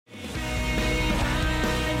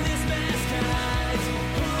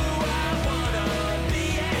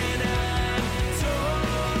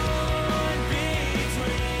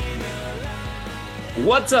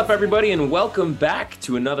What's up, everybody, and welcome back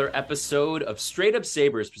to another episode of Straight Up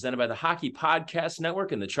Sabres, presented by the Hockey Podcast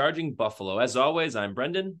Network and the Charging Buffalo. As always, I'm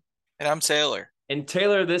Brendan. And I'm Taylor. And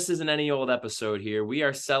Taylor, this isn't any old episode here. We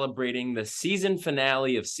are celebrating the season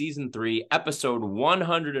finale of Season 3, Episode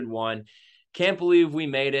 101. Can't believe we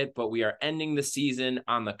made it, but we are ending the season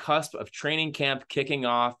on the cusp of training camp kicking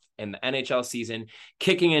off and the NHL season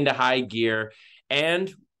kicking into high gear.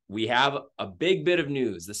 And we have a big bit of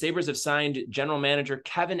news. The Sabres have signed general manager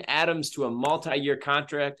Kevyn Adams to a multi-year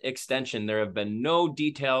contract extension. There have been no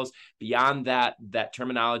details beyond that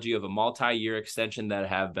terminology of a multi-year extension that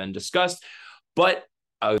have been discussed, but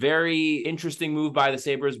a very interesting move by the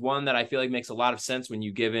Sabres, one that I feel like makes a lot of sense when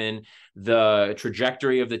you give in the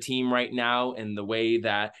trajectory of the team right now and the way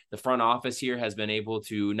that the front office here has been able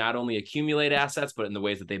to not only accumulate assets, but in the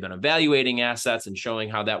ways that they've been evaluating assets and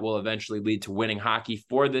showing how that will eventually lead to winning hockey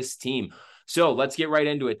for this team. So let's get right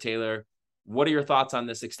into it, Taylor. What are your thoughts on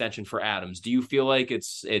this extension for Adams? Do you feel like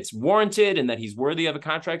it's warranted and that he's worthy of a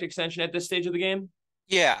contract extension at this stage of the game?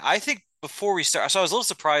 Yeah, I think before we start, so I was a little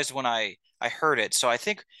surprised when I heard it. So I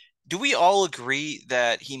think, do we all agree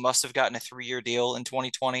that he must have gotten a 3-year deal in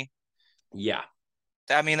 2020? Yeah.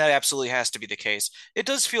 I mean, that absolutely has to be the case. It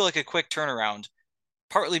does feel like a quick turnaround,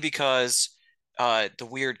 partly because the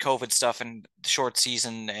weird COVID stuff and the short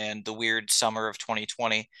season and the weird summer of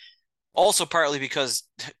 2020. Also, partly because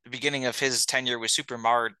the beginning of his tenure was super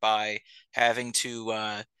marred by having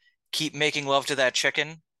to keep making love to that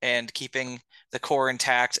chicken and keeping the core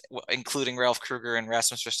intact, including Ralph Kruger and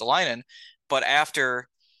Rasmus Ristolainen. But after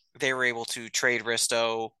they were able to trade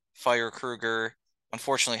Risto, fire Kruger,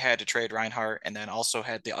 unfortunately had to trade Reinhart, and then also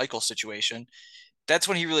had the Eichel situation. That's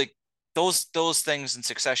when he really those things in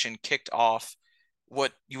succession kicked off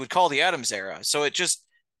what you would call the Adams era. So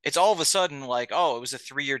it's all of a sudden like, oh, it was a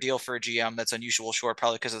 3-year deal for a GM. That's unusual short,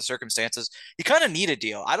 probably because of the circumstances. You kind of need a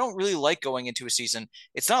deal. I don't really like going into a season.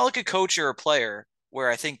 It's not like a coach or a player where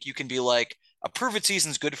I think you can be like, a proven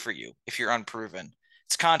season's good for you if you're unproven.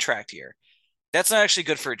 It's contract year. That's not actually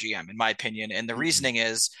good for a GM, in my opinion. And the reasoning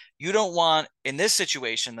is you don't want, in this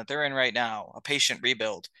situation that they're in right now, a patient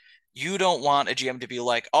rebuild, you don't want a GM to be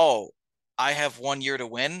like, oh, I have 1 year to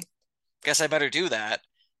win. Guess I better do that.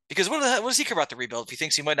 Because what does he care about the rebuild if he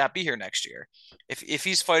thinks he might not be here next year? If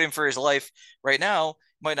he's fighting for his life right now, it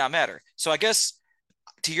might not matter. So I guess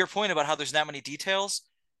to your point about how there's not many details,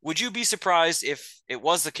 would you be surprised if it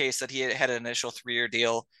was the case that he had an initial 3-year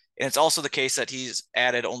deal and it's also the case that he's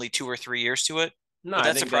added only 2 or 3 years to it? No, Would I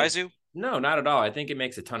that think surprise you? no, not at all. I think it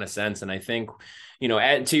makes a ton of sense. And I think,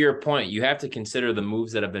 to your point, you have to consider the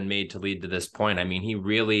moves that have been made to lead to this point. I mean, he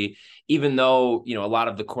really, even though, a lot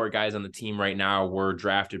of the core guys on the team right now were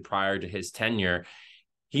drafted prior to his tenure,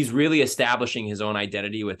 he's really establishing his own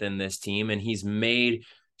identity within this team. And he's made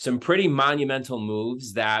some pretty monumental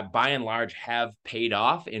moves that by and large have paid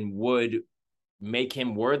off and would make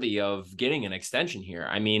him worthy of getting an extension here.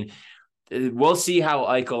 I mean, we'll see how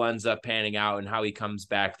Eichel ends up panning out and how he comes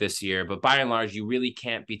back this year. But by and large, you really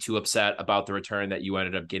can't be too upset about the return that you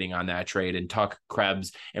ended up getting on that trade and Tuck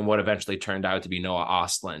Krebs and what eventually turned out to be Noah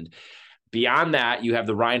Ostlund. Beyond that, you have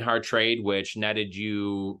the Reinhart trade, which netted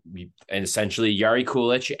you essentially Jari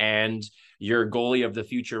Kulich and your goalie of the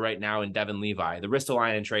future right now in Devin Levi. The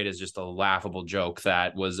Ristolainen trade is just a laughable joke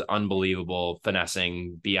that was unbelievable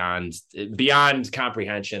finessing beyond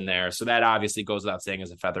comprehension there. So that obviously goes without saying as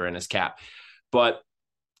a feather in his cap. But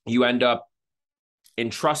you end up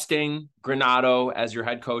entrusting Granato as your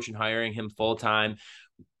head coach and hiring him full-time,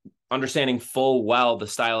 understanding full well the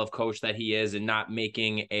style of coach that he is and not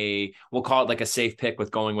making we'll call it like a safe pick with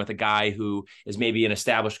going with a guy who is maybe an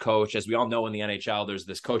established coach. As we all know in the NHL, there's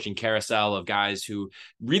this coaching carousel of guys who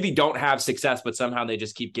really don't have success, but somehow they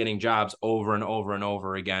just keep getting jobs over and over and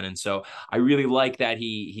over again. And so I really like that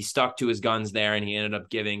he stuck to his guns there and he ended up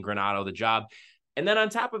giving Granato the job. And then on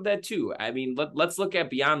top of that too, I mean, let's look at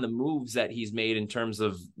beyond the moves that he's made in terms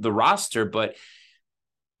of the roster, but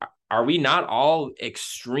are we not all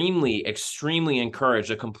extremely, extremely encouraged,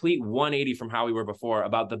 a complete 180 from how we were before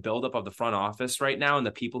about the buildup of the front office right now and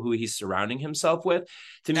the people who he's surrounding himself with?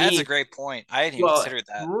 That's a great point. I hadn't even considered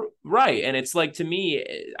that. Right. And it's like, to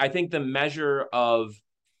me, I think the measure of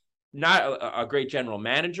not a great general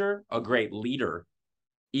manager, a great leader,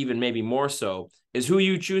 even maybe more so, is who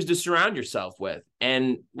you choose to surround yourself with.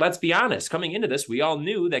 And let's be honest, coming into this, we all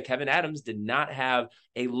knew that Kevyn Adams did not have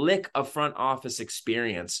a lick of front office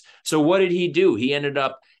experience. So what did he do? He ended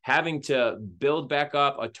up having to build back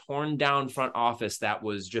up a torn down front office that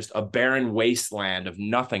was just a barren wasteland of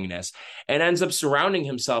nothingness, and ends up surrounding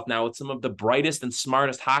himself now with some of the brightest and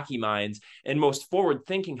smartest hockey minds and most forward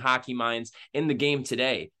thinking hockey minds in the game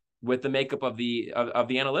today. with the makeup of the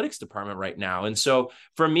analytics department right now. And so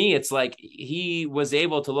for me, it's like he was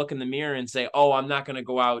able to look in the mirror and say, oh, I'm not going to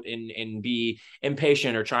go out and be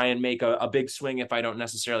impatient or try and make a big swing if I don't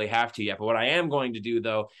necessarily have to yet. But what I am going to do,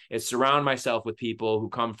 though, is surround myself with people who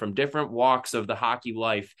come from different walks of the hockey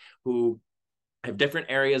life, who have different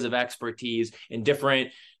areas of expertise and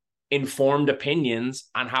different informed opinions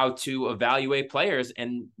on how to evaluate players.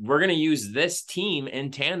 And we're going to use this team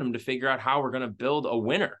in tandem to figure out how we're going to build a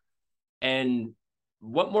winner. And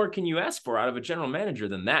what more can you ask for out of a general manager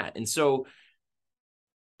than that? And so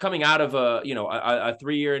coming out of a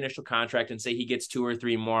 3-year initial contract and say he gets 2 or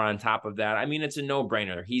 3 more on top of that, I mean, it's a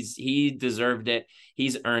no-brainer. He deserved it.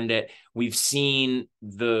 He's earned it. We've seen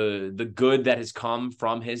the good that has come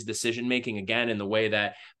from his decision making again, in the way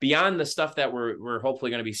that beyond the stuff that we're hopefully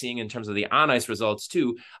going to be seeing in terms of the on ice results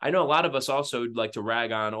too. I know a lot of us also like to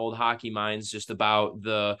rag on old hockey minds just about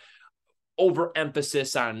the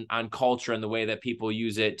overemphasis on culture and the way that people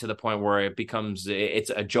use it to the point where it's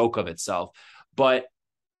a joke of itself. But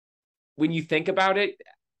when you think about it,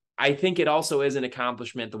 I think it also is an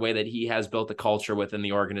accomplishment the way that he has built a culture within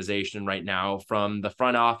the organization right now, from the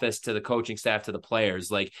front office to the coaching staff to the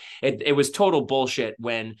players. Like it was total bullshit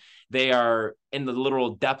when they are in the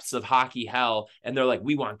literal depths of hockey hell and they're like,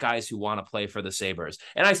 we want guys who want to play for the Sabres.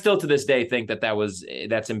 And I still to this day think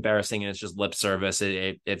that's embarrassing and it's just lip service.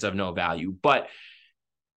 It's of no value, but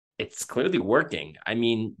it's clearly working. I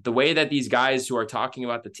mean, the way that these guys who are talking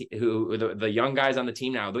about the young guys on the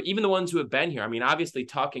team now, even the ones who have been here, I mean, obviously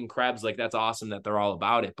Tuck and Krebs, like that's awesome that they're all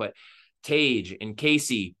about it, but Tage and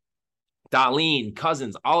Casey, Darlene,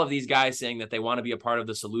 Cousins, all of these guys saying that they want to be a part of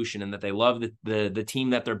the solution and that they love the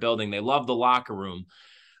team that they're building. They love the locker room.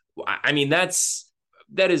 I mean, that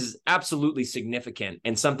is absolutely significant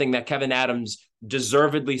and something that Kevyn Adams,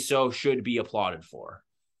 deservedly so, should be applauded for.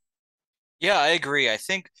 Yeah, I agree. I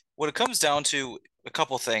think what it comes down to, a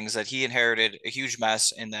couple things, that he inherited a huge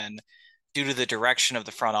mess, and then due to the direction of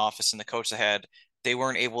the front office and the coach ahead, they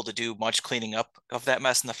weren't able to do much cleaning up of that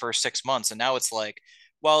mess in the first 6 months. And now it's like,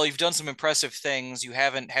 well, you've done some impressive things. You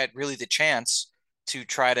haven't had really the chance to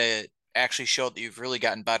try to actually show that you've really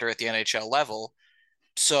gotten better at the NHL level.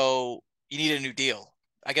 So you need a new deal.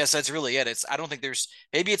 I guess that's really it. I don't think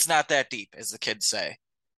maybe it's not that deep, as the kids say.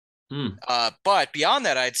 Hmm. But beyond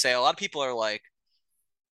that, I'd say a lot of people are like,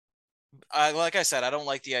 like I said, I don't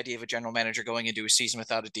like the idea of a general manager going into a season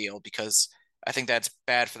without a deal, because I think that's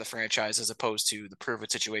bad for the franchise as opposed to the prove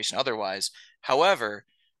it situation otherwise. However,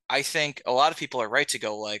 I think a lot of people are right to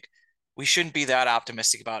go like, we shouldn't be that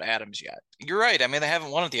optimistic about Adams yet. You're right. I mean, they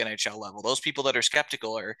haven't won at the NHL level. Those people that are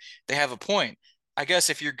skeptical they have a point. I guess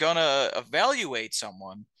if you're gonna evaluate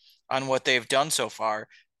someone on what they've done so far,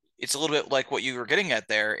 it's a little bit like what you were getting at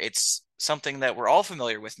there. It's something that we're all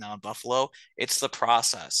familiar with now in Buffalo. It's the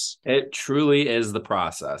process. It truly is the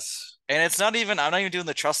process. And I'm not even doing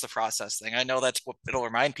the trust the process thing. I know that's what it'll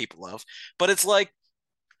remind people of, but it's like,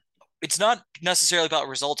 it's not necessarily about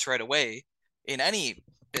results right away in any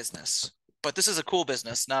business, but this is a cool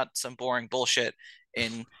business, not some boring bullshit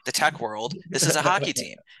in the tech world. This is a hockey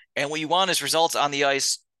team. And what you want is results on the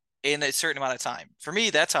ice in a certain amount of time. For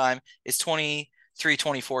me, that time is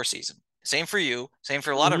 23-24 season. Same for you. Same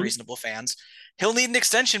for a lot of reasonable fans. He'll need an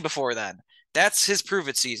extension before then. That's his prove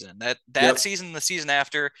it season. That Yep. season, the season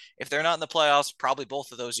after, if they're not in the playoffs, probably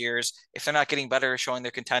both of those years, if they're not getting better, showing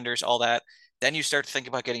their contenders, all that, then you start to think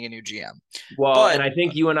about getting a new GM. Well, and But I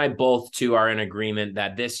think you and I both too are in agreement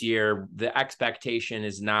that this year the expectation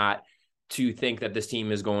is not to think that this team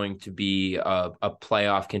is going to be a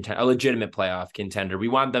playoff contender, a legitimate playoff contender. We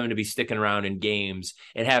want them to be sticking around in games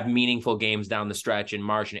and have meaningful games down the stretch in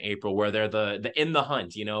March and April, where they're the in the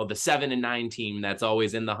hunt, the 7-9 team that's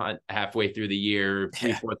always in the hunt halfway through the year,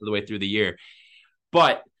 3/4 of the way through the year.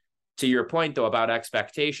 But to your point though about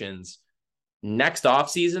expectations, next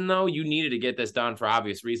offseason, though, you needed to get this done for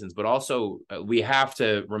obvious reasons, but also we have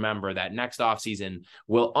to remember that next offseason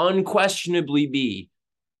will unquestionably be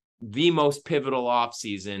the most pivotal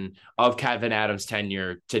offseason of Kevyn Adams'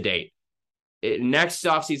 tenure to date. Next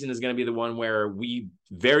offseason is going to be the one where we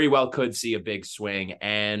very well could see a big swing,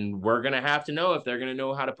 and we're going to have to know if they're going to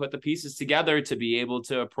know how to put the pieces together to be able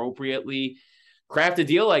to appropriately craft a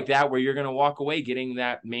deal like that, where you're going to walk away getting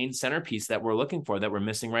that main centerpiece that we're looking for, that we're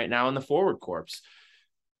missing right now in the forward corps.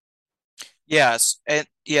 yes, and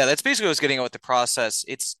yeah, that's basically what I was getting at with the process.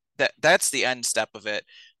 That's the end step of it.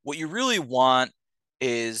 What you really want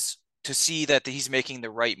is to see that he's making the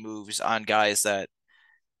right moves on guys that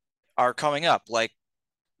are coming up. Like,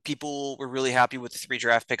 people were really happy with the 3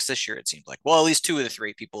 draft picks this year, it seemed like. Well, at least 2 of the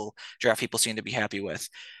 3 draft people seem to be happy with.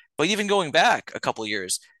 But even going back a couple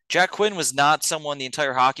years, Jack Quinn was not someone the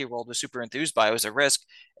entire hockey world was super enthused by. It was a risk,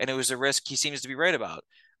 and it was a risk he seems to be right about.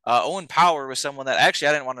 Owen Power was someone that actually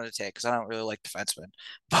I didn't want him to take because I don't really like defensemen,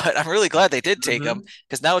 but I'm really glad they did take him Mhm.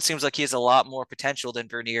 because now it seems like he has a lot more potential than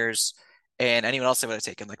Berniers and anyone else they would have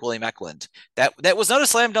taken, like William Eklund. That was not a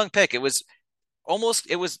slam dunk pick. It was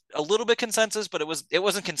a little bit consensus, but it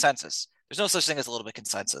wasn't consensus. There's no such thing as a little bit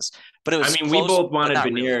consensus, but it I was mean, we close, both but wanted not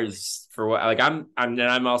really. Beniers for what, like,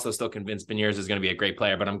 I'm also still convinced Beniers is going to be a great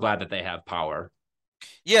player, but I'm glad that they have Power.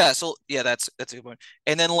 Yeah, so yeah, that's a good point.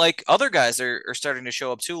 And then like other guys are starting to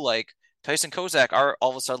show up too, like Tyson Kozak are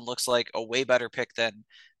all of a sudden looks like a way better pick than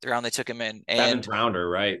the round they took him in. Seventh And rounder,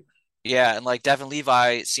 right? yeah, and like Devin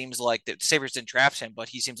Levi seems like the Sabres didn't draft him, but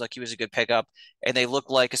he seems like he was a good pickup. And they look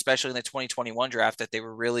like, especially in the 2021 draft, that they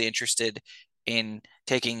were really interested in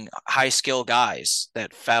taking high skill guys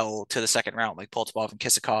that fell to the second round, like Poltavov and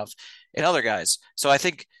Kisakov and other guys. So I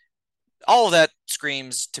think all of that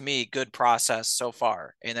screams to me good process so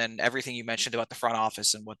far. And then everything you mentioned about the front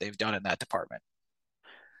office and what they've done in that department.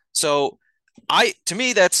 So to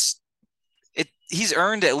me, that's it. He's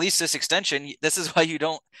earned at least this extension. This is why you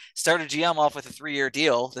don't start a GM off with a 3-year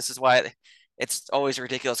deal. This is why it's always a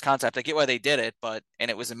ridiculous concept. I get why they did it,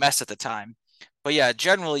 and it was a mess at the time. But yeah,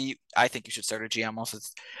 generally, I think you should start a GM off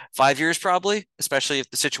with 5 years probably, especially if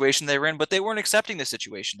the situation they were in. But they weren't accepting the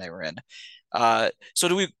situation they were in. So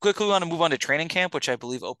do we quickly want to move on to training camp, which I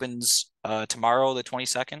believe opens tomorrow, the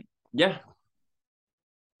 22nd? Yeah.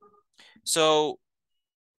 So,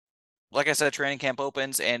 like I said, training camp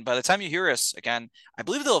opens, and by the time you hear us again, I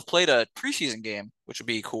believe they'll have played a preseason game, which would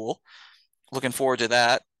be cool. Looking forward to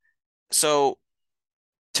that. So,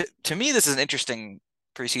 to me, this is an interesting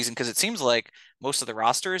preseason because it seems like most of the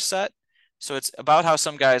roster is set. So it's about how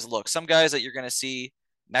some guys look. Some guys that you're going to see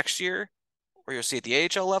next year, or you'll see at the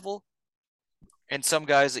AHL level, and some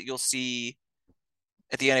guys that you'll see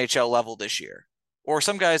at the NHL level this year, or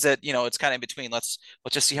some guys that it's kind of in between. Let's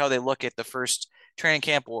just see how they look at the first training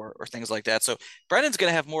camp or things like that. So Brendan's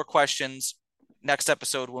going to have more questions next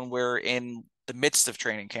episode when we're in the midst of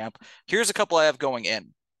training camp. Here's a couple I have going in.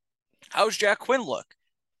 How's Jack Quinn look?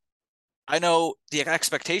 I know the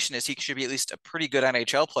expectation is he should be at least a pretty good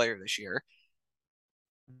NHL player this year.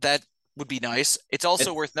 That would be nice. It's also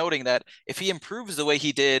It's worth noting that if he improves the way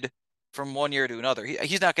he did from one year to another,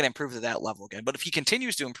 he's not going to improve to that level again. But if he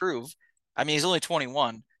continues to improve, I mean, he's only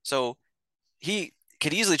 21, so he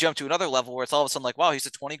could easily jump to another level where it's all of a sudden like, wow, he's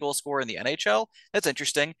a 20 goal scorer in the NHL. That's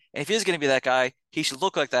interesting. And if he is going to be that guy, he should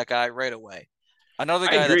look like that guy right away. Another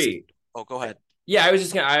I guy that's, agree. oh, go ahead. Yeah, I was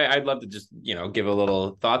just gonna. I'd love to just give a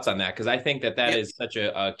little thoughts on that because I think that that Yeah, is such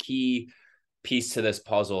a key piece to this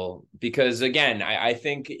puzzle. Because again, I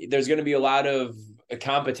think there's going to be a lot of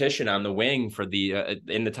competition on the wing for the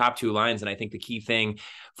in the top two lines, and I think the key thing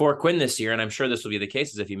for Quinn this year, and I'm sure this will be the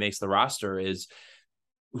case, is if he makes the roster, is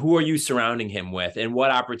who are you surrounding him with and what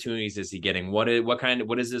opportunities is he getting? What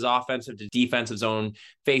is his offensive to defensive zone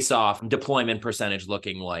face off deployment percentage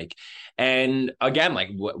looking like? And again, like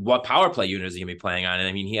what power play unit is he gonna be playing on? And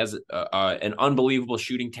I mean, he has an unbelievable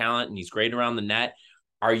shooting talent and he's great around the net.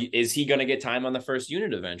 Is he going to get time on the first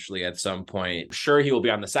unit eventually at some point? Sure, he will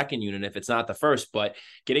be on the second unit if it's not the first, but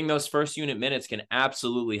getting those first unit minutes can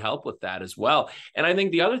absolutely help with that as well. And I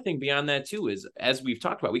think the other thing beyond that too is, as we've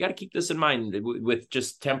talked about, we got to keep this in mind with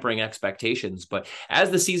just tempering expectations. But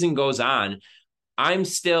as the season goes on, I'm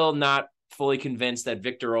still not fully convinced that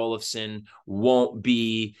Victor Olofsson won't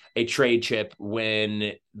be a trade chip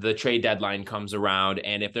when the trade deadline comes around.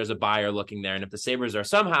 And if there's a buyer looking there, and if the Sabres are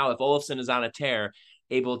somehow, if Olofsson is on a tear,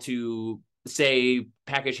 able to say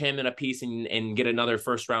package him in a piece and get another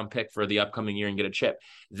first round pick for the upcoming year and get a chip,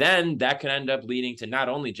 then that could end up leading to not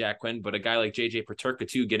only Jack Quinn, but a guy like JJ Paterka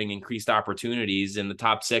too, getting increased opportunities in the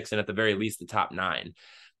top six and at the very least the top nine.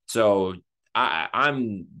 So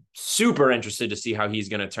I'm super interested to see how he's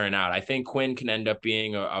going to turn out. I think Quinn can end up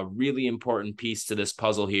being a really important piece to this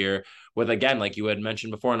puzzle here with, again, like you had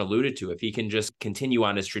mentioned before and alluded to, if he can just continue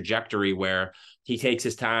on his trajectory where he takes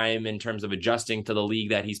his time in terms of adjusting to the league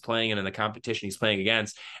that he's playing in and the competition he's playing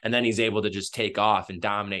against, and then he's able to just take off and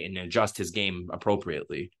dominate and adjust his game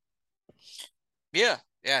appropriately. yeah,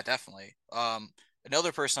 yeah, definitely.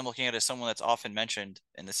 Another person I'm looking at is someone that's often mentioned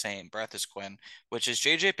in the same breath as Quinn, which is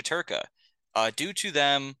JJ Paterka. Due to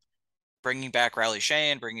them bringing back Riley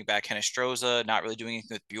Shane, bringing back Hinostroza, not really doing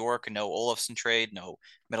anything with Bjork, no Olofsson trade, no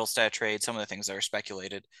Middlestat trade, some of the things that are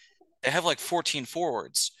speculated. They have like 14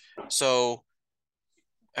 forwards. So,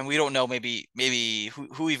 and we don't know maybe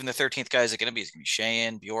who even the 13th guy is going to be. Is it going to be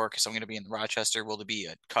Shane, Bjork? Is someone going to be in Rochester? Will there be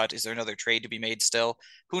a cut? Is there another trade to be made still?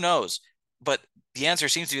 Who knows? But the answer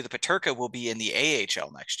seems to be the Paterka will be in the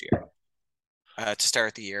AHL next year. to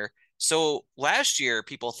start the year. So last year,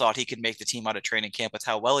 people thought he could make the team out of training camp with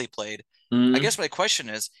how well he played. I Mhm. guess my question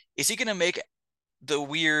is he going to make the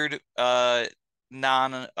weird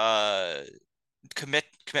non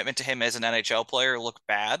commitment to him as an NHL player look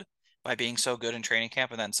bad by being so good in training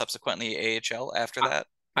camp and then subsequently AHL after that?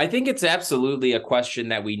 I think it's absolutely a question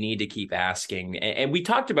that we need to keep asking. And we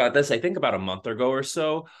talked about this, I think, about a month ago or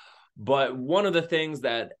so. But one of the things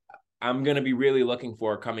that I'm going to be really looking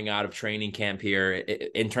for coming out of training camp here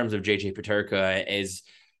in terms of JJ Peterka is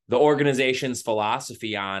the organization's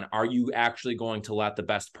philosophy on, are you actually going to let the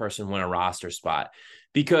best person win a roster spot?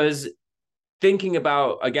 Because thinking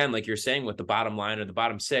about, again, like you're saying, with the bottom line or the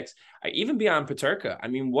bottom six, even beyond Peterka, I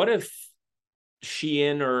mean, what if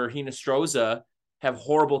Sheehan or Hinostroza have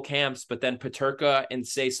horrible camps, but then Peterka and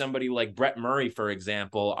say somebody like Brett Murray, for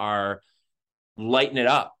example, are lighting it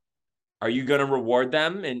up? Are you going to reward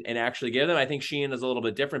them and actually give them? I think Sheehan is a little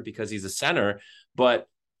bit different because he's a center, but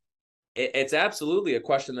it's absolutely a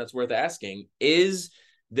question that's worth asking. Is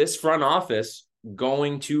this front office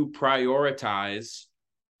going to prioritize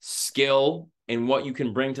skill and what you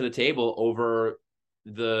can bring to the table over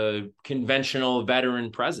the conventional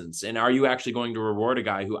veteran presence? And are you actually going to reward a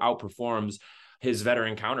guy who outperforms his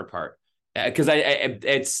veteran counterpart? Because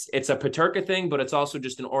it's a Paterka thing, but it's also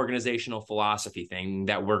just an organizational philosophy thing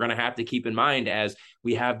that we're going to have to keep in mind as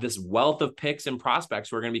we have this wealth of picks and prospects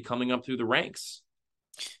who are going to be coming up through the ranks.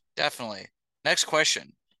 Definitely. Next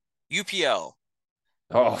question. UPL.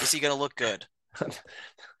 Oh, Is he going to look good?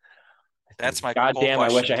 That's my God whole damn, I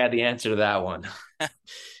wish I question. had the answer to that one.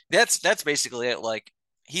 That's basically it. Like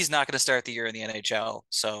he's not going to start the year in the NHL.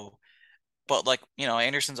 So, but like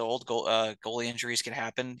Anderson's old. Goalie injuries can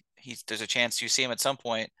happen. There's a chance you see him at some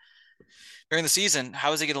point during the season.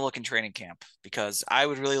 How is he going to look in training camp? Because I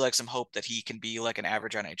would really like some hope that he can be like an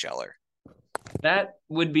average NHLer. That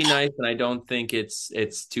would be nice, and I don't think it's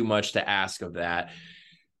too much to ask of that.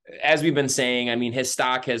 As we've been saying, I mean, his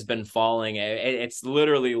stock has been falling. It's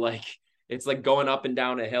literally like it's like going up and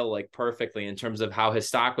down a hill like perfectly in terms of how his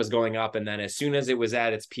stock was going up, and then as soon as it was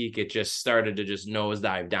at its peak, it just started to just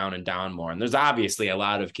nosedive down and down more. And there's obviously a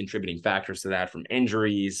lot of contributing factors to that, from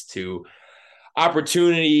injuries to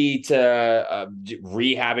opportunity to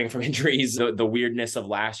rehabbing from injuries, the weirdness of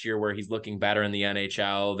last year where he's looking better in the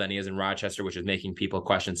NHL than he is in Rochester, which is making people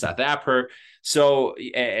question Seth Appert. So,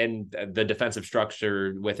 and the defensive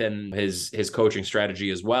structure within his coaching strategy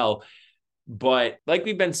as well. But like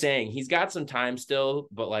we've been saying, he's got some time still,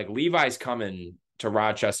 but like Levi's coming to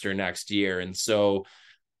Rochester next year. And so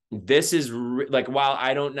this is like, while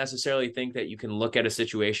I don't necessarily think that you can look at a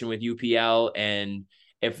situation with UPL and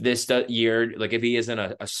if this year, like if he isn't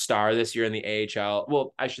a star this year in the AHL,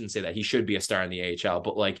 well, I shouldn't say that, he should be a star in the AHL,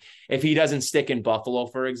 but like if he doesn't stick in Buffalo,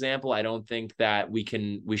 for example, I don't think that we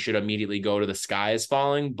should immediately go to the sky is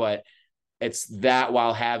falling, but it's that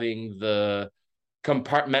while having the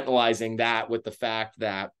compartmentalizing that with the fact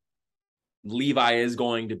that Levi is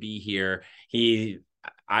going to be here.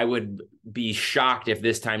 I would be shocked if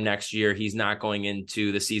this time next year he's not going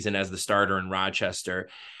into the season as the starter in Rochester.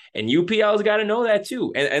 And UPL's got to know that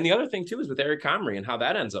too. And the other thing too is with Eric Comrie and how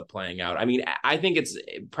that ends up playing out. I mean, I think it's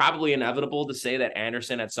probably inevitable to say that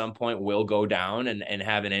Anderson at some point will go down and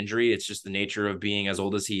have an injury. It's just the nature of being as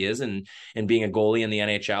old as he is and being a goalie in the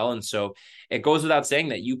NHL. And so it goes without saying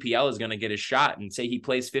that UPL is going to get his shot, and say he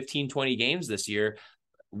plays 15, 20 games this year.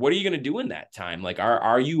 What are you going to do in that time? Like,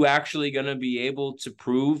 are you actually going to be able to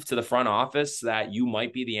prove to the front office that you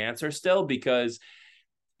might be the answer still? Because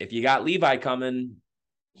if you got Levi coming,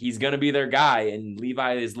 he's going to be their guy, and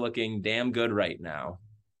Levi is looking damn good right now.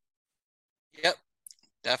 Yep,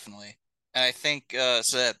 definitely. And I think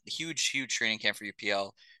so that huge training camp for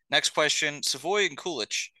UPL. Next question, Savoy and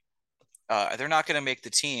Kulich. They're not going to make the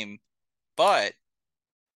team, but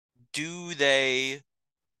do they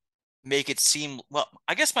make it seem well?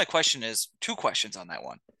 I guess my question is two questions on that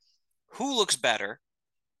one. Who looks better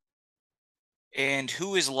and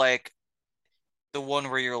who is like the one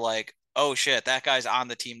where you're like, oh shit, that guy's on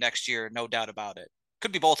the team next year, no doubt about it.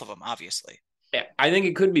 Could be both of them, obviously. Yeah, I think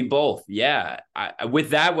it could be both. Yeah. With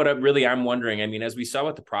that, I'm wondering, I mean, as we saw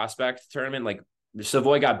with the prospect tournament, like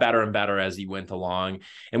Savoy got better and better as he went along.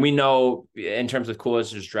 And we know in terms of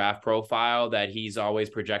Kulich's draft profile that he's always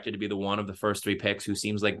projected to be the one of the first three picks who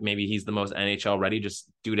seems like maybe he's the most NHL ready just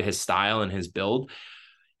due to his style and his build.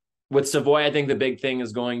 With Savoy, I think the big thing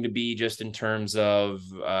is going to be just in terms of,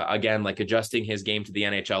 again, like adjusting his game to the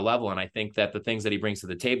NHL level. And I think that the things that he brings to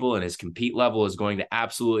the table and his compete level is going to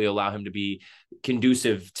absolutely allow him to be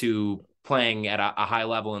conducive to playing at a high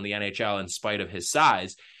level in the NHL in spite of his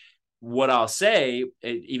size. What I'll say,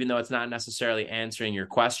 even though it's not necessarily answering your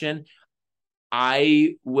question,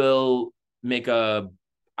 I will make a,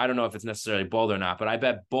 I don't know if it's necessarily bold or not, but I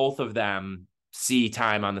bet both of them see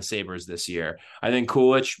time on the Sabres this year. I think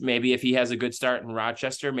Kulich, maybe if he has a good start in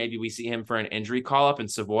Rochester, maybe we see him for an injury call up in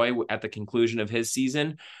Savoy at the conclusion of his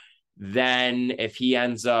season. Then if he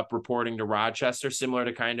ends up reporting to Rochester, similar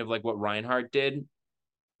to kind of like what Reinhardt did,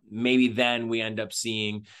 maybe then we end up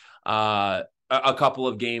seeing a couple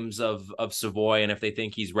of games of Savoy, and if they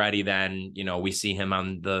think he's ready, then we see him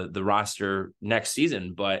on the roster next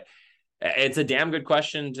season. But it's a damn good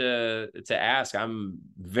question to ask. I'm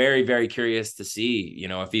very, very curious to see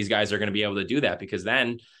if these guys are going to be able to do that, because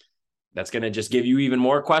then that's going to just give you even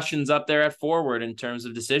more questions up there at forward in terms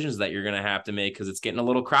of decisions that you're going to have to make, because it's getting a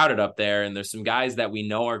little crowded up there, and there's some guys that we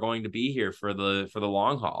know are going to be here for the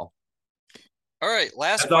long haul. All right,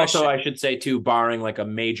 last That's also, question. I should say, too, barring like a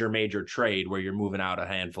major trade where you're moving out a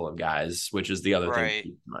handful of guys, which is the other thing to Right.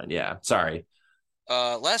 keep in mind. Yeah, sorry.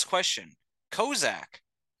 Last question. Kozak.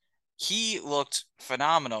 He looked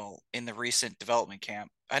phenomenal in the recent development camp.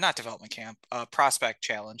 Not development camp, prospect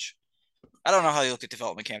challenge. I don't know how he looked at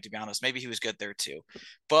development camp, to be honest. Maybe he was good there too.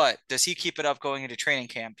 But does he keep it up going into training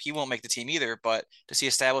camp? He won't make the team either, but does he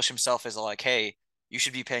establish himself as like, hey, you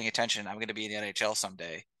should be paying attention. I'm going to be in the NHL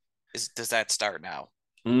someday. Does that start now?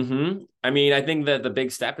 I mean, I think that the big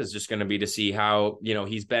step is just going to be to see how,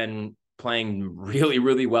 he's been playing really,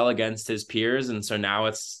 really well against his peers. And so now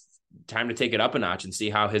it's time to take it up a notch and see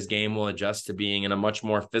how his game will adjust to being in a much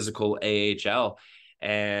more physical AHL.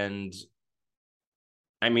 And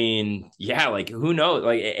I mean, yeah, like who knows?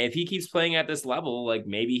 Like if he keeps playing at this level, like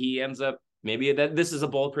maybe he ends up, maybe that this is a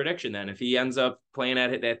bold prediction. Then if he ends up playing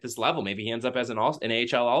at this level, maybe he ends up as an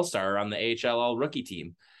AHL All Star on the AHL rookie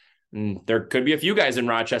team. And there could be a few guys in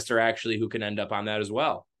Rochester actually who can end up on that as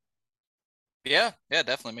well. Yeah,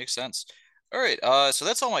 definitely makes sense. All right, so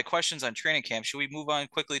that's all my questions on training camp. Should we move on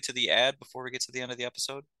quickly to the ad before we get to the end of the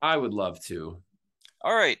episode? I would love to.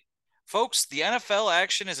 All right, folks, the NFL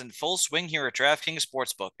action is in full swing here at DraftKings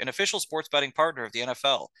Sportsbook, an official sports betting partner of the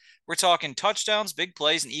NFL. We're talking touchdowns, big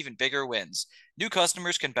plays, and even bigger wins. New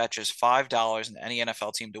customers can bet just $5 in any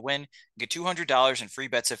NFL team to win and get $200 in free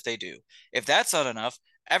bets if they do. If that's not enough,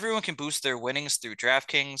 everyone can boost their winnings through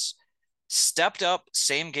DraftKings stepped up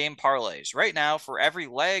same game parlays. Right now, for every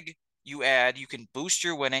leg you add, you can boost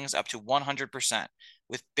your winnings up to 100%.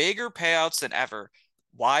 With bigger payouts than ever,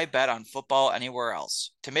 why bet on football anywhere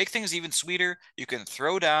else? To make things even sweeter, you can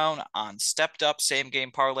throw down on stepped up same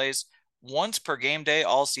game parlays once per game day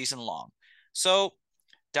all season long. So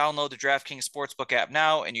download the DraftKings Sportsbook app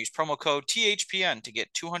now and use promo code THPN to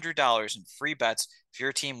get $200 in free bets if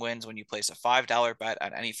your team wins when you place a $5 bet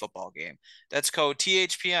on any football game. That's code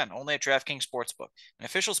THPN only at DraftKings Sportsbook, an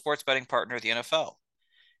official sports betting partner of the NFL.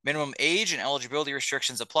 Minimum age and eligibility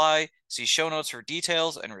restrictions apply. See show notes for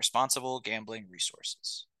details and responsible gambling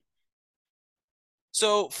resources.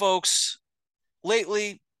 So, folks,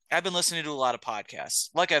 lately I've been listening to a lot of podcasts,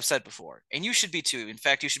 like I've said before, and you should be too. In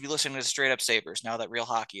fact, you should be listening to Straight Up Sabres now that real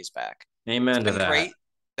hockey is back. It's Amen to been that. great.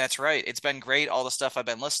 That's right. It's been great. All the stuff I've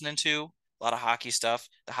been listening to, a lot of hockey stuff,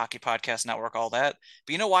 the Hockey Podcast Network, all that.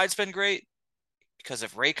 But you know why it's been great? Because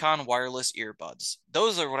of Raycon wireless earbuds.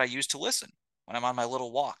 Those are what I use to listen when I'm on my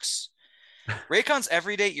little walks. Raycon's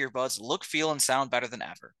everyday earbuds look, feel, and sound better than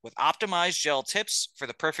ever. With optimized gel tips for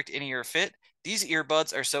the perfect in-ear fit, these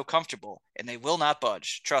earbuds are so comfortable and they will not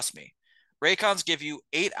budge. Trust me. Raycons give you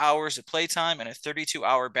 8 hours of playtime and a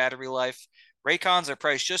 32-hour battery life. Raycons are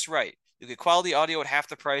priced just right. You get quality audio at half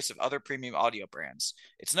the price of other premium audio brands.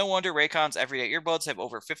 It's no wonder Raycon's everyday earbuds have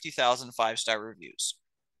over 50,000 five-star reviews.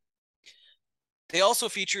 They also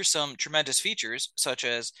feature some tremendous features, such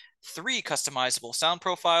as 3 customizable sound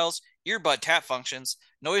profiles, earbud tap functions,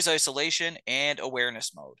 noise isolation, and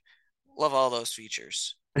awareness mode. Love all those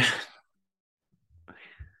features.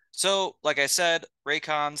 So, like I said,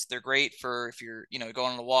 Raycons, they're great for if you're,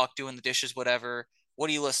 going on a walk, doing the dishes, whatever. What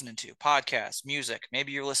are you listening to? Podcasts, music.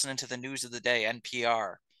 Maybe you're listening to the news of the day,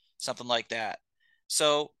 NPR, something like that.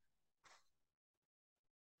 So,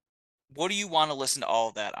 what do you want to listen to all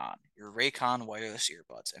of that on? Your Raycon wireless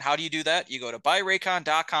earbuds. And how do you do that? You go to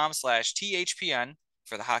buyraycon.com/THPN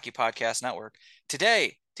for the Hockey Podcast Network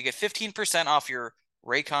today to get 15% off your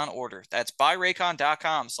Raycon order. That's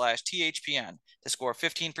buyraycon.com/THPN to score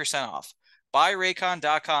 15% off.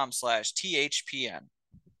 Buyraycon.com/THPN.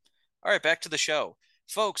 All right, back to the show.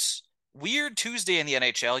 Folks, weird Tuesday in the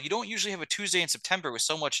NHL. You don't usually have a Tuesday in September with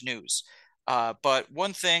so much news. But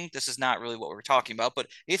one thing, this is not really what we're talking about, but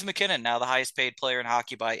Nathan MacKinnon, now the highest paid player in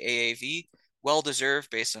hockey by AAV, well deserved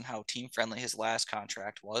based on how team friendly his last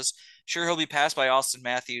contract was. Sure, he'll be passed by Austin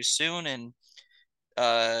Matthews soon, and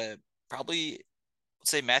probably let's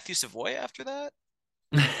say Matthew Savoy after that.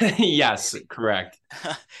 Yes, Maybe. correct.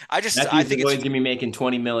 I Matthew think it's Savoy's gonna be making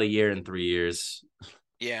 20 mil a year in 3 years.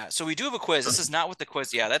 yeah. So we do have a quiz. This is not what the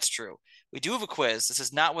quiz. Yeah, that's true. We do have a quiz. This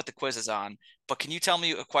is not what the quiz is on. But can you tell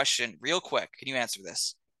me a question real quick? Can you answer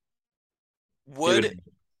this? Give Would it.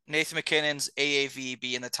 Nathan McKinnon's AAV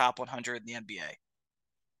be in the top 100 in the NBA?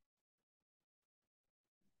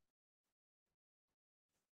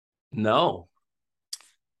 No,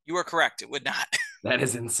 You are correct. It would not. that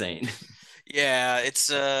is insane. Yeah, it's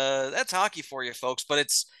that's hockey for you folks, but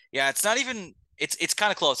it's yeah, it's not even it's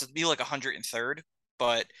kind of close. It'd be like 103rd,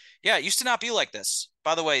 but yeah, it used to not be like this.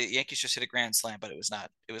 By the way, the Yankees just hit a grand slam, but it was not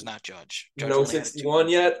Judge. Judge No only had it two 61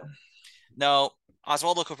 times. yet. No,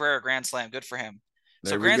 Oswaldo Cabrera grand slam, good for him.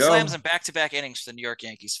 So There we grand slams go. and back-to-back innings for the New York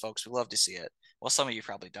Yankees, folks. We love to see it. Well, some of you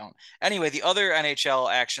probably don't. Anyway, the other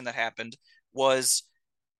NHL action that happened was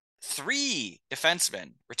three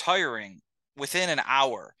defensemen retiring within an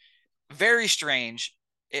hour. Very strange.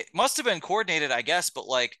 It must have been coordinated, I guess, but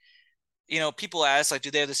like, people ask, like, do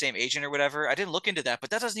they have the same agent or whatever? I didn't look into that, but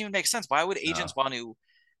that doesn't even make sense. Why would agents No. want to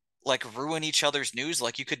like ruin each other's news?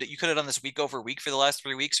 Like you could have done this week over week for the last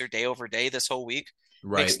 3 weeks or day over day this whole week.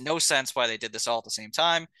 Makes Right. no sense why they did this all at the same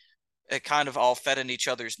time. It kind of all fed into each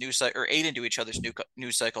other's news or ate into each other's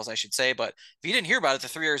news cycles, I should say. But if you didn't hear about it, the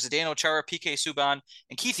 3 years of Daniel Chara, PK Subban,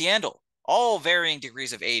 and Keith Yandel, all varying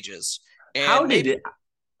degrees of ages. How And did maybe it?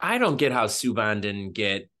 I don't get how Subban didn't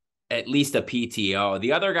get at least a PTO.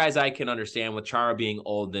 The other guys I can understand with Chara being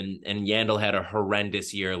old and Yandel had a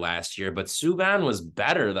horrendous year last year, but Subban was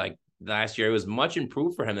better like last year. It was much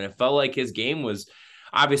improved for him, and it felt like his game was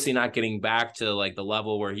obviously not getting back to like the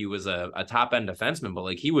level where he was a top end defenseman, but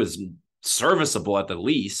like he was serviceable at the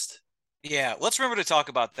least. yeah, let's remember to talk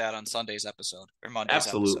about that on Sunday's episode or Monday's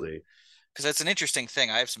episode Absolutely. because that's an interesting thing.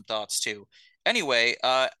 I have some thoughts too. Anyway,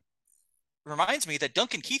 reminds me that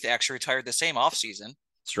Duncan Keith actually retired the same offseason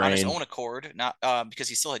on his own Strange. accord, not because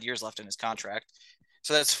he still had years left in his contract.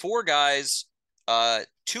 So that's four guys,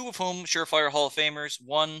 two of whom surefire Hall of Famers.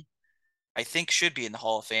 One I think should be in the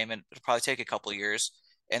Hall of Fame, and it'll probably take a couple of years.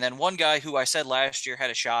 And then one guy who I said last year had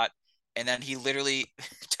a shot, and then he literally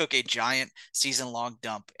took a giant season-long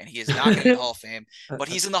dump, and he is not going to be in the Hall of Fame, but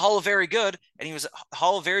he's in the Hall of Very Good, and he was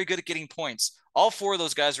Hall of Very Good at getting points. All four of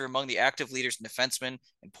those guys are among the active leaders in defensemen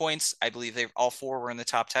and points. I believe they all four were in the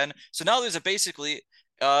top 10. So now there's a basically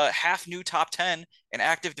half new top 10 and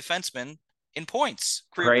active defensemen in points,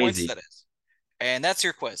 career points that Crazy. is. And that's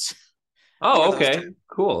your quiz. Who are Oh, those okay. two?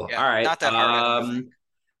 Cool. All Yeah, right. not that hard, I don't think.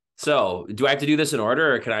 So do I have to do this in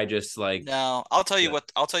order or can I just like No, I'll tell you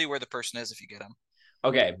where the person is if you get them.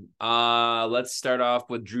 okay. Let's start off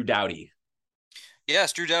with Drew Doughty.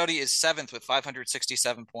 Yes, Drew Doughty is seventh with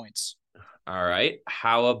 567 points. All right.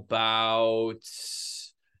 How about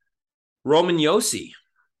Roman Yossi?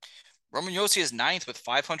 Roman Yossi is ninth with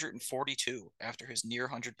 542 after his near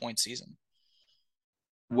 100-point season.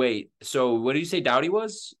 Wait, so what did you say Doughty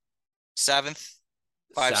was? Seventh, Seven.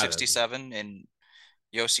 567, and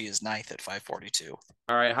Yossi is ninth at 542.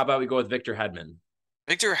 All right. How about we go with Victor Hedman?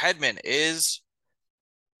 Victor Hedman is,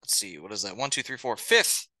 let's see, what is that? One, two, three, four,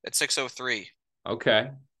 fifth at 603. Okay.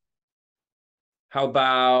 How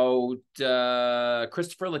about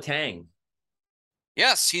Christopher Letang?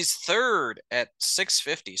 Yes, he's third at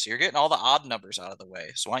 650. So you're getting all the odd numbers out of the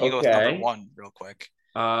way. So why don't you go with number Okay. one real quick?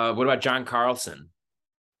 What about John Carlson?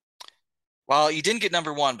 Well, you didn't get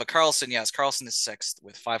number one, but Carlson, yes, Carlson is sixth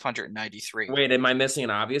with 593. Wait, am I missing an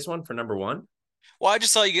obvious one for number one? Well, I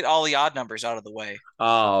just saw you get all the odd numbers out of the way.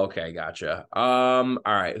 Oh, okay, gotcha. All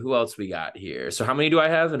right, who else we got here? So how many do I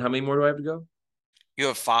have and how many more do I have to go? You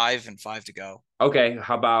have five and five to go. Okay,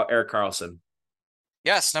 how about Eric Carlson?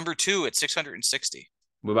 Yes, number two at 660.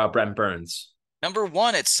 What about Brent Burns? Number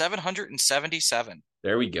one at 777.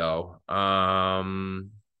 There we go.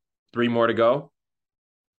 Three more to go.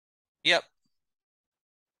 Yep.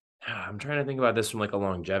 I'm trying to think about this from like a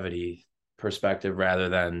longevity perspective rather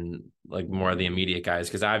than like more of the immediate guys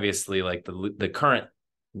because obviously like the current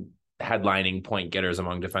headlining point getters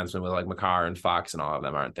among defensemen with like McCarr and Fox and all of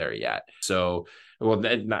them aren't there yet. So, well,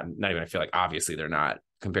 not even I feel like obviously they're not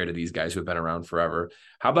compared to these guys who've been around forever.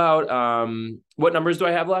 How about what numbers do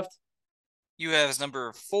I have left? You have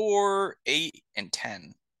number 4, 8, and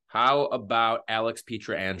 10. How about Alex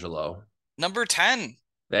Pietrangelo? Number 10.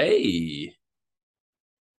 Hey.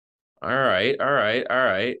 All right, all right, all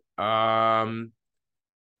right.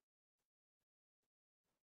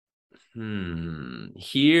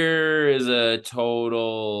 Here is a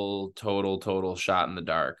total shot in the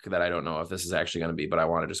dark that I don't know if this is actually going to be, but I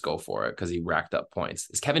want to just go for it because he racked up points.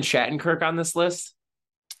 Is Kevin Shattenkirk on this list?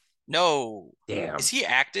 No. Is Damn. he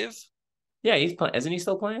active? Yeah, he's playing. Isn't he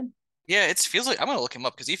still playing? Yeah, it feels like I'm gonna look him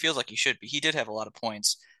up because he feels like he should be. He did have a lot of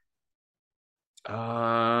points.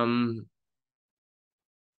 Um.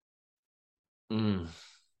 mm.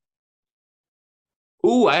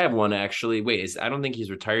 Ooh, I have one actually. Wait, I don't think he's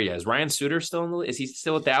retired yet. Is Ryan Suter still in the? Is he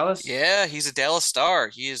still with Dallas? Yeah, he's a Dallas Star.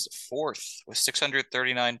 He is fourth with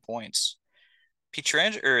 639 points.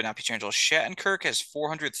 Pietrangelo, or not Pietrangelo, Shattenkirk has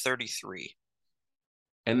 433.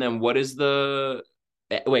 And then what is the?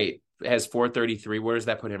 Wait, has 433. Where does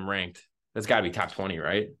that put him ranked? That's got to be top 20,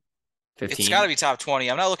 right? It's got to 15. be top 20.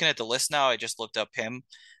 I'm not looking at the list now. I just looked up him.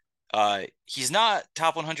 He's not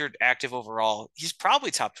top 100 active overall. He's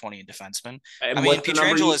probably top 20 in defenseman. I And mean, what's the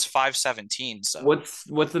number Pietrangelo you? is 517, so What's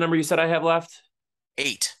the number you said I have left?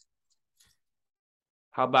 8.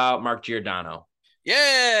 How about Mark Giordano?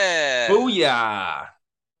 Yeah. Booyah!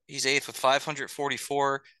 He's eighth with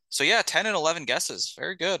 544. So yeah, 10 and 11 guesses.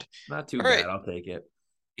 Very good. Not too All right. bad. I'll take it.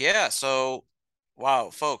 Yeah, so wow,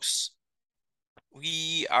 folks,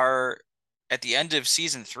 we are at the end of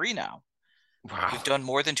season 3 now. Wow, We've done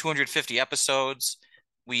more than 250 episodes.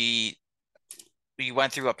 We we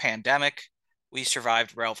went through a pandemic. We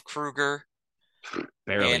survived Ralph Kruger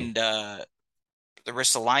barely. and the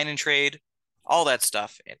Ristolainen trade, all that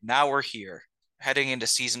stuff. And now we're here, heading into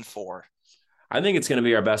season 4. I think it's going to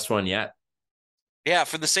be our best one yet. Yeah,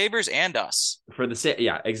 for the Sabres and us. For the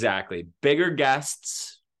yeah, exactly. Bigger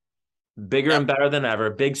guests, bigger Yep. and better than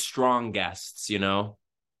ever. Big, strong guests.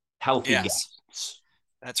 Healthy Yes, guests.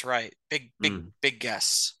 that's right. Big, big, Mm. big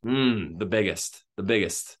guests. The biggest, the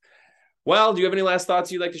biggest. Well, do you have any last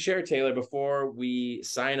thoughts you'd like to share, Taylor, before we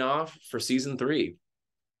sign off for season 3?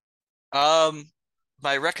 Um,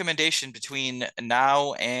 my recommendation between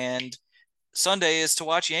now and Sunday is to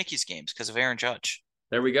watch Yankees games because of Aaron Judge.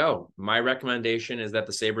 There we go. My recommendation is that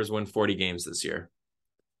the Sabres win 40 games this year.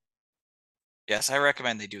 Yes, I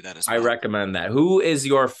recommend they do that as I well. recommend that. Who is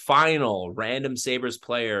your final random Sabres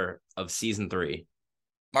player of season 3?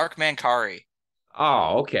 Mark Mancari.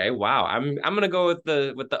 Oh, okay. Wow. I'm gonna go with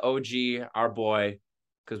the OG, our boy,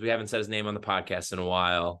 because we haven't said his name on the podcast in a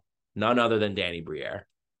while. None other than Danny Briere.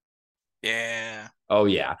 Yeah. Oh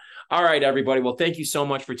yeah. All right, everybody. Well, thank you so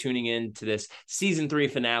much for tuning in to this season 3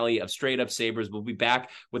 finale of Straight Up Sabres. We'll be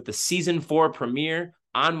back with the season 4 premiere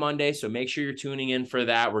on Monday, so make sure you're tuning in for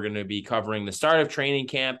that. We're going to be covering the start of training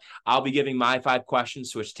camp. I'll be giving my 5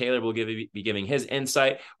 questions, to which Taylor will be giving his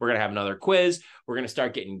insight. We're going to have another quiz. We're going to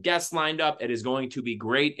start getting guests lined up. It is going to be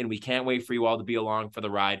great, and we can't wait for you all to be along for the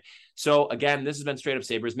ride. So again, this has been Straight Up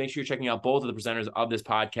Sabres. Make sure you're checking out both of the presenters of this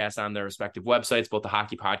podcast on their respective websites, both the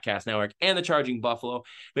Hockey Podcast Network and the Charging Buffalo.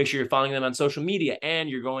 Make sure you're following them on social media and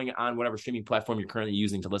you're going on whatever streaming platform you're currently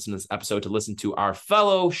using to listen to this episode, to listen to our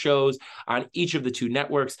fellow shows on each of the 2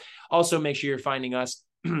 networks. Also, make sure you're finding us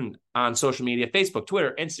on social media, Facebook,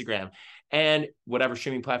 Twitter, Instagram, and whatever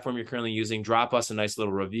streaming platform you're currently using. Drop us a nice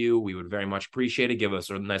little review. We would very much appreciate it. Give us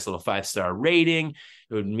a nice little 5-star rating.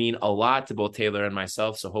 It would mean a lot to both Taylor and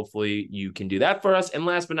myself. So hopefully you can do that for us. And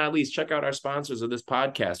last but not least, check out our sponsors of this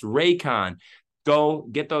podcast, Raycon. Go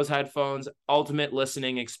get those headphones, ultimate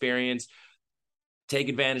listening experience. Take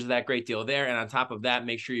advantage of that great deal there. And on top of that,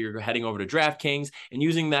 make sure you're heading over to DraftKings and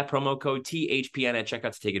using that promo code THPN at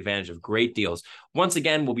checkout to take advantage of great deals. Once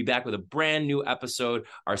again, we'll be back with a brand new episode,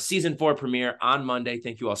 our season 4 premiere on Monday.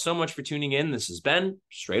 Thank you all so much for tuning in. This has been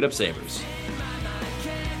Straight Up Sabres.